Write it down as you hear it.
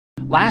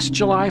Last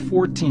July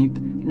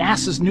 14th,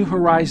 NASA's New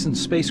Horizons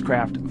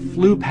spacecraft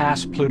flew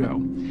past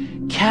Pluto,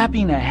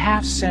 capping a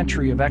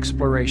half-century of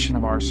exploration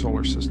of our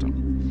solar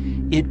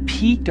system. It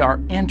piqued our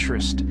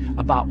interest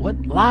about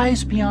what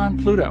lies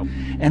beyond Pluto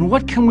and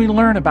what can we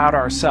learn about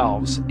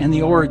ourselves and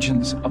the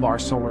origins of our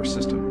solar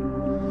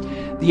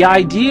system. The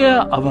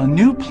idea of a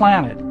new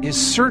planet is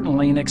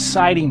certainly an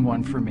exciting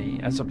one for me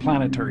as a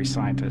planetary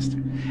scientist,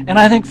 and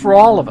I think for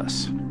all of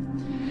us.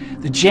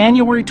 The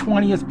January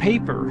 20th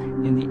paper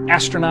in the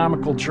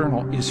Astronomical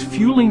Journal is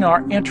fueling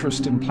our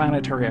interest in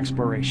planetary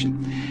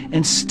exploration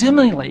and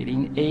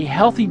stimulating a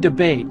healthy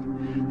debate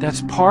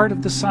that's part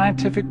of the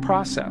scientific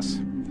process.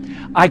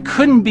 I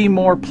couldn't be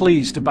more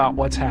pleased about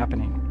what's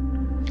happening.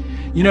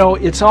 You know,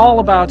 it's all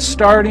about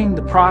starting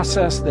the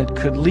process that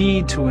could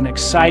lead to an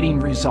exciting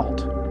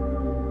result.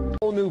 A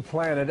whole new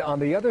planet on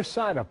the other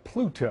side of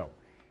Pluto.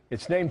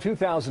 It's named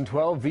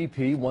 2012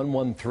 VP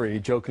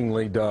 113,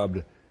 jokingly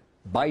dubbed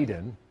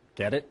Biden.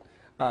 Get it?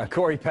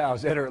 Corey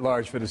Powell's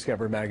editor-at-large for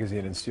Discovery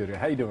Magazine in studio.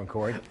 How you doing,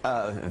 Corey?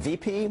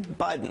 VP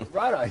Biden.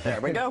 Right on. There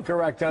we go.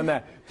 Correct on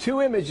that. Two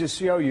images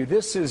show you.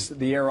 This is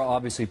the arrow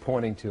obviously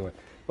pointing to it.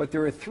 But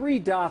there are three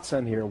dots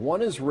on here.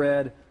 One is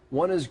red,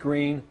 one is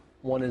green,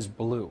 one is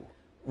blue.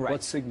 Right.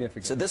 What's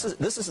significant? So this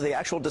is the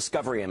actual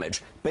discovery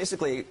image.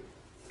 Basically,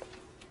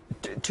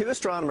 two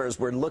astronomers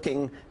were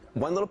looking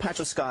one little patch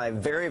of sky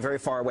very, very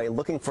far away,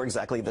 looking for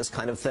exactly this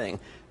kind of thing.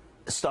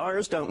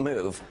 Stars don't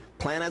move.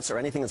 Planets or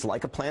anything that's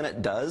like a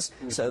planet does.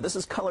 So this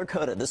is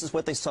color-coded. This is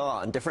what they saw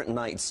on different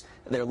nights.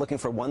 They're looking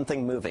for one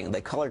thing moving.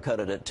 They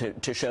color-coded it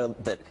to show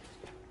that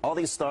all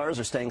these stars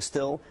are staying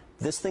still.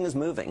 This thing is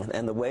moving,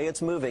 and the way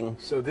it's moving...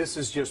 So this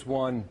is just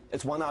one...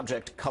 It's one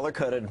object,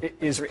 color-coded.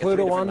 Is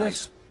Pluto on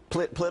this?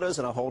 Pluto's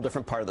in a whole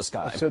different part of the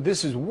sky. So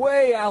this is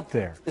way out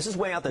there. This is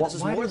way out there. This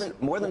is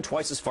more than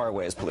twice as far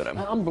away as Pluto.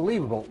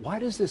 Unbelievable. Why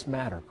does this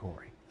matter,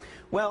 Corey?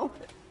 Well,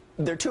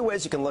 there are two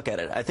ways you can look at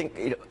it. I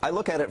think I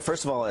look at it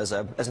first of all as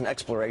an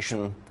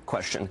exploration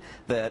question.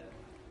 That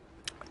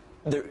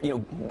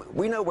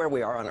we know where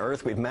we are on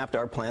Earth. We've mapped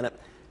our planet.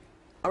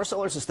 Our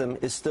solar system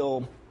is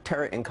still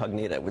terra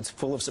incognita. It's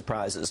full of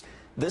surprises.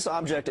 This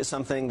object is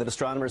something that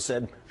astronomers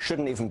said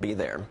shouldn't even be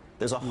there.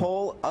 There's a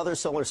whole other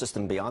solar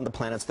system beyond the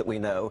planets that we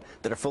know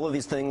that are full of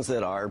these things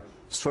that are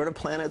sort of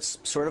planets,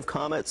 sort of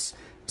comets.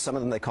 Some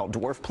of them they call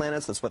dwarf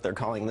planets. That's what they're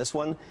calling this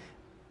one.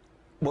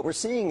 What we're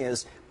seeing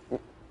is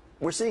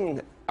we're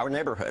seeing our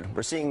neighborhood.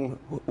 We're seeing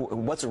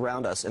what's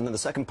around us. And then the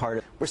second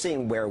part, we're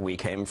seeing where we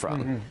came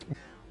from. Mm-hmm.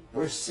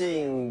 We're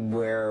seeing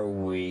where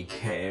we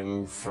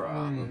came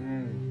from.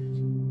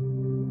 Mm-hmm.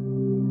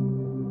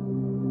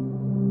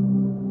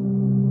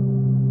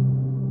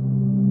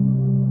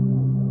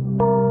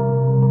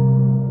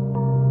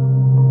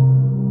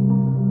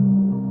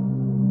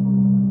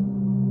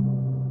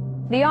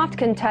 The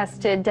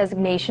oft-contested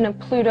designation of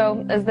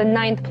Pluto as the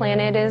 9th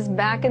planet is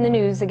back in the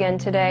news again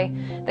today.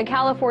 The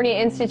California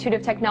Institute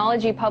of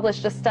Technology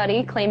published a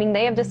study claiming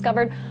they have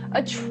discovered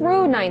a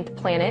true 9th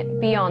planet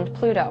beyond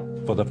Pluto.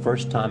 For the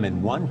first time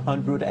in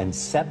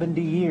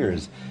 170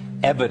 years,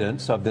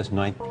 evidence of this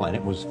 9th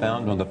planet was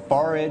found on the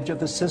far edge of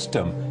the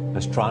system.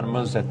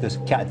 Astronomers at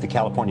the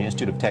California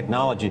Institute of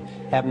Technology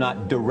have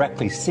not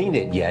directly seen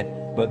it yet,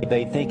 but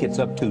they think it's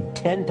up to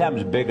 10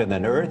 times bigger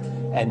than Earth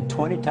and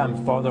 20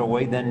 times farther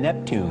away than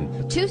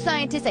Neptune. Two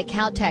scientists at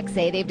Caltech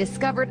say they've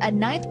discovered a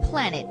 9th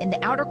planet in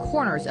the outer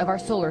corners of our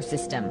solar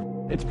system.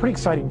 It's pretty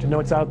exciting to know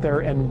it's out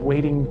there and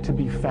waiting to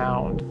be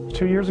found.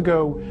 2 years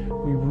ago,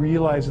 we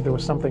realized that there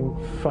was something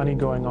funny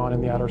going on in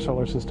the outer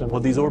solar system.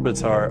 What these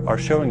orbits are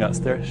showing us,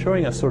 they're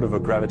showing us sort of a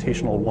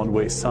gravitational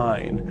one-way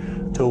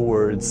sign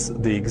towards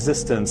the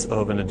existence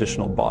of an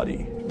additional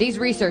body. These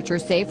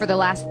researchers say for the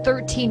last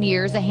 13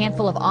 years, a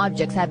handful of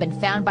objects have been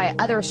found by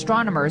other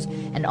astronomers,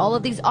 and all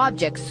of these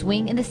objects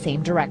swing in the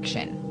same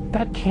direction.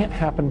 That can't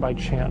happen by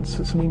chance,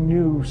 so we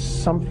knew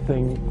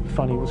something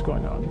funny was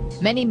going on.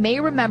 Many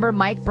may remember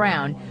Mike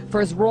Brown for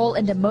his role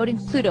in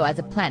demoting Pluto as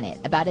a planet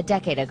about a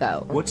decade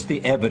ago. What's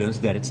the evidence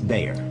that it's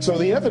there? So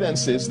the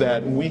evidence is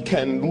that we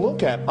can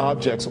look at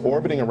objects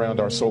orbiting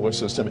around our solar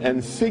system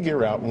and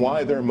figure out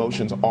why their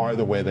motions are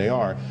the way they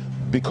are,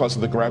 because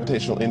of the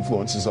gravitational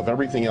influences of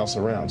everything else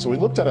around. So we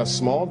looked at a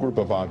small group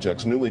of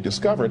objects newly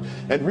discovered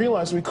and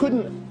realized we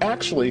couldn't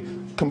actually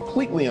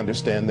completely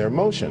understand their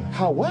motion.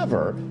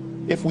 However,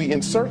 if we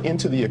insert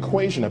into the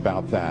equation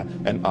about that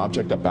an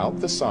object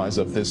about the size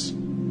of this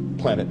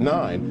planet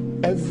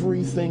 9,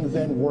 everything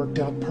then worked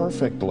out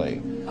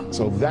perfectly.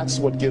 So that's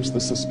what gives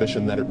the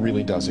suspicion that it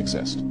really does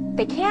exist.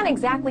 They can't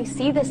exactly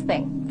see this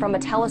thing from a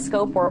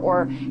telescope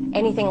or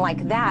anything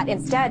like that.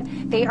 Instead,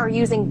 they are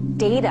using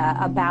data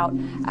about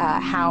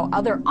how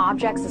other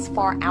objects as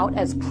far out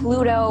as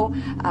Pluto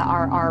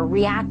are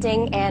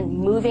reacting and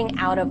moving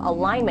out of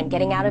alignment,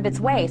 getting out of its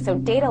way. So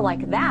data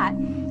like that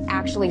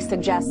actually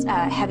suggest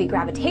a heavy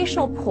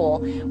gravitational pull,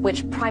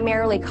 which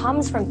primarily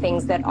comes from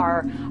things that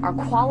are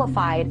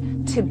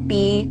qualified to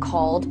be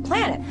called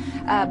planet.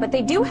 But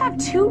they do have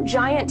two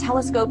giant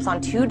telescopes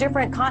on two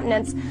different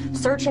continents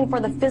searching for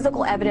the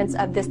physical evidence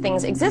of this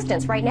thing's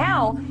existence. Right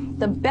now,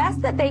 the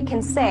best that they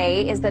can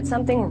say is that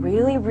something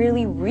really,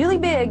 really, really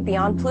big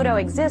beyond Pluto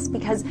exists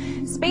because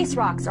space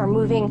rocks are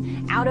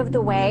moving out of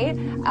the way,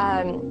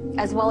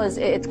 as well as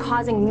it's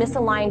causing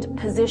misaligned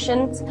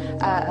positions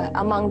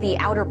among the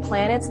outer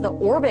planets. The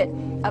orbit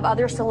of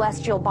other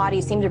celestial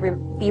bodies seem to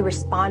be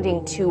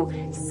responding to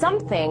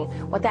something.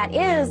 What that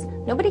is,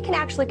 nobody can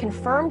actually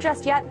confirm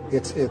just yet.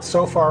 It's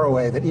so far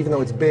away that even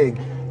though it's big,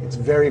 it's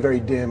very, very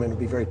dim and it'd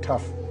be very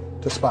tough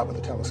to spot with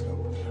a telescope.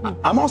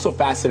 I'm also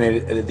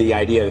fascinated at the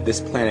idea that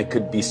this planet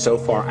could be so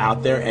far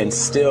out there and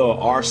still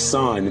our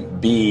sun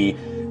be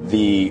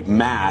the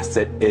mass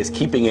that is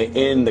keeping it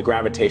in the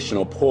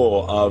gravitational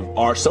pull of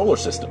our solar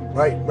system.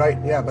 Right,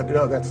 yeah, but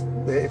no,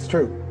 it's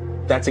true.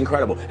 That's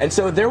incredible. And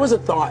so there was a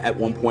thought at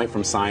one point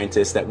from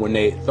scientists that when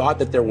they thought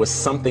that there was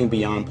something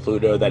beyond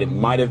Pluto, that it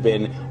might have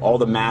been all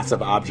the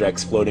massive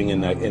objects floating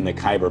in the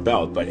Kuiper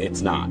Belt, but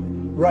it's not.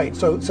 Right,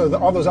 so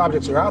all those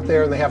objects are out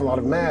there and they have a lot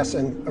of mass,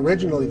 and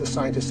originally the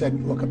scientists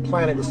said, look, a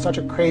planet is such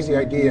a crazy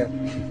idea,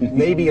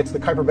 maybe it's the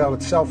Kuiper Belt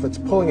itself that's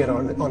pulling it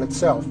on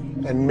itself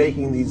and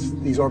making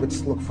these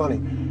orbits look funny.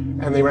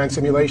 And they ran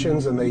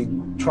simulations and they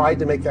tried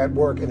to make that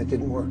work and it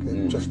didn't work.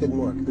 It just didn't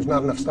work. There's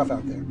not enough stuff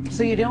out there.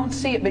 So you don't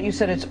see it, but you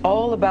said it's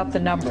all about the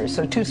numbers.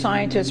 So two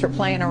scientists are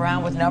playing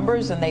around with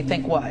numbers and they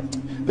think what?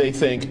 They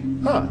think,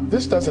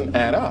 this doesn't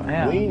add up.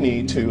 Yeah. We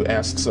need to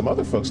ask some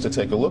other folks to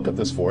take a look at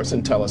this for us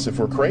and tell us if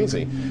we're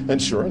crazy.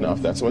 And sure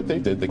enough, that's what they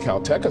did. The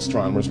Caltech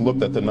astronomers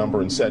looked at the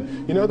number and said,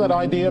 you know that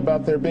idea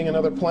about there being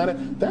another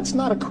planet? That's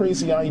not a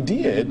crazy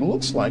idea. It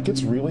looks like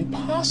it's really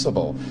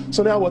possible.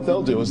 So now what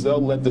they'll do is they'll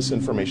let this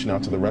information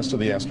out to the rest of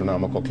the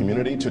astronomical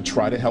community to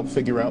try to help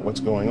figure out what's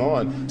going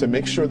on, to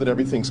make sure that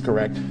everything's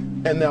correct.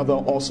 And now they'll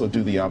also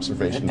do the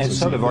observations. And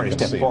some have already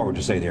stepped forward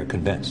to say they're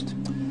convinced.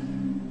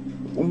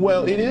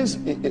 Well,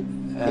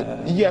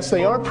 yes,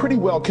 they are pretty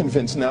well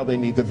convinced now. They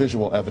need the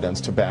visual evidence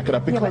to back it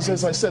up because,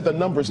 as I said, the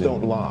numbers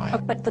don't lie.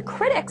 But the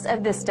critics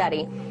of this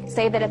study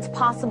say that it's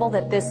possible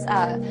that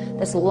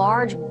this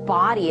large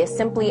body is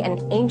simply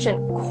an ancient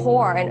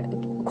core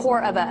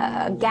of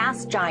a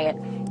gas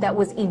giant that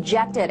was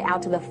ejected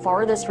out to the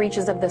farthest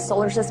reaches of the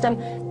solar system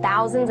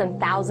thousands and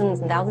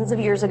thousands and thousands of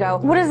years ago.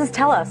 What does this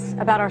tell us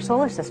about our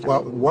solar system?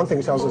 Well, one thing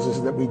it tells us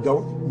is that we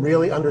don't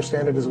really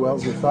understand it as well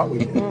as we thought we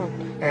did.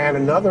 And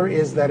another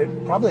is that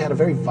it probably had a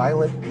very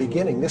violent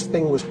beginning. This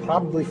thing was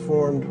probably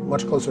formed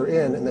much closer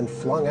in and then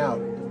flung out,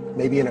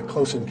 maybe in a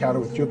close encounter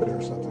with Jupiter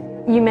or something.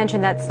 You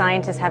mentioned that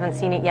scientists haven't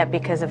seen it yet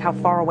because of how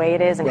far away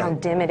it is and how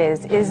dim it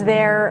is. Is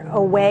there a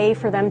way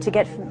for them to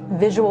get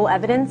visual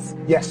evidence?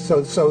 Yes,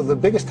 so the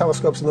biggest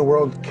telescopes in the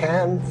world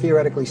can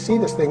theoretically see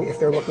this thing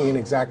if they're looking in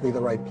exactly the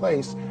right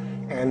place.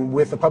 And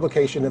with the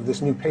publication of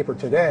this new paper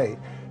today,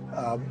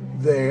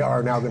 they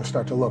are now going to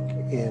start to look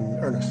in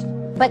earnest.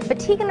 But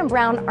Tegan and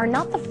Brown are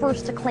not the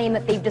first to claim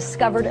that they've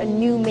discovered a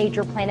new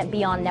major planet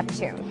beyond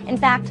Neptune. In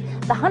fact,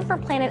 the hunt for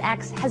Planet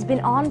X has been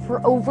on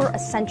for over a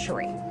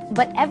century.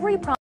 But every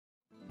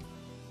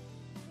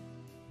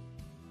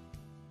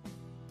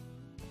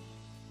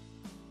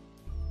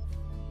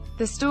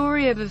The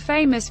story of a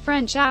famous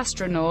French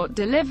astronaut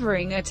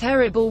delivering a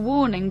terrible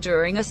warning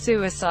during a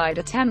suicide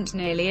attempt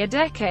nearly a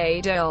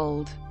decade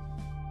old.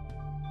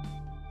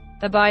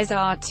 The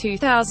bizarre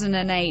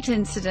 2008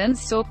 incident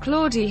saw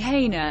Claudie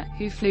Hayner,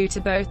 who flew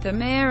to both the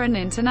Mir and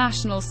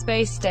International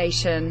Space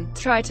Station,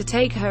 try to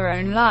take her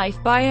own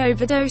life by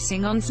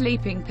overdosing on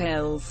sleeping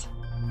pills.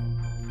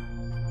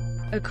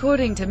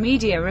 According to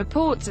media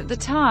reports at the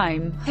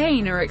time,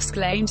 Hayner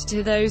exclaimed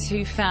to those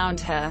who found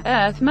her,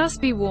 "Earth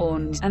must be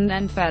warned," and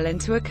then fell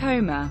into a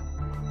coma.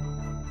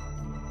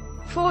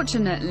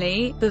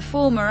 Fortunately, the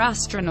former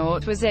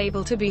astronaut was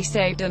able to be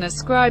saved and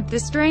ascribed the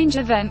strange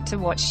event to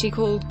what she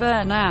called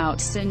burnout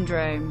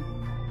syndrome.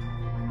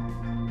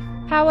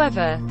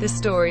 However, the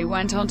story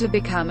went on to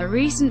become a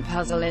recent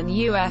puzzle in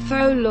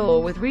UFO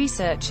lore, with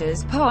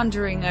researchers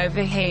pondering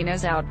over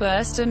Hayner's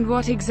outburst and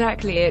what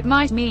exactly it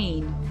might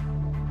mean.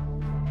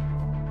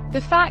 The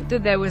fact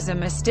that there was a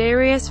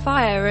mysterious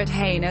fire at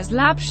Hayner's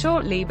lab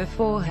shortly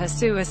before her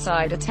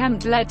suicide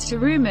attempt led to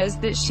rumors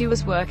that she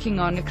was working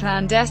on a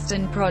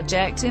clandestine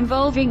project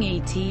involving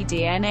ET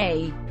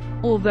DNA,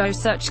 although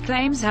such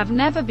claims have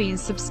never been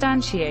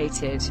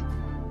substantiated.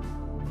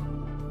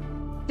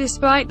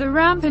 Despite the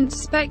rampant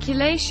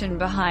speculation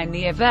behind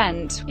the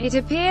event, it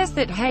appears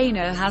that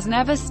Hayner has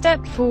never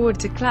stepped forward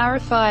to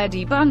clarify or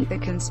debunk the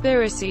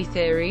conspiracy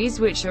theories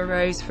which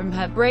arose from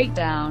her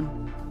breakdown.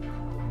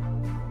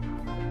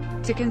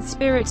 To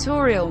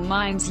conspiratorial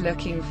minds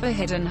looking for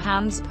hidden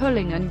hands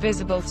pulling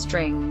invisible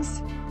strings,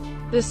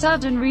 the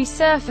sudden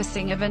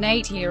resurfacing of an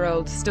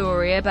 8-year-old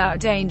story about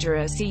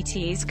dangerous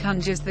ETs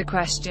conjures the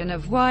question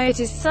of why it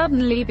is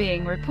suddenly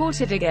being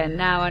reported again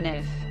now, and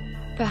if,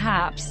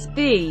 perhaps,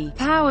 the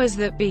powers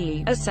that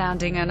be are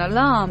sounding an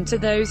alarm to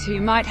those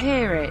who might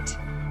hear it.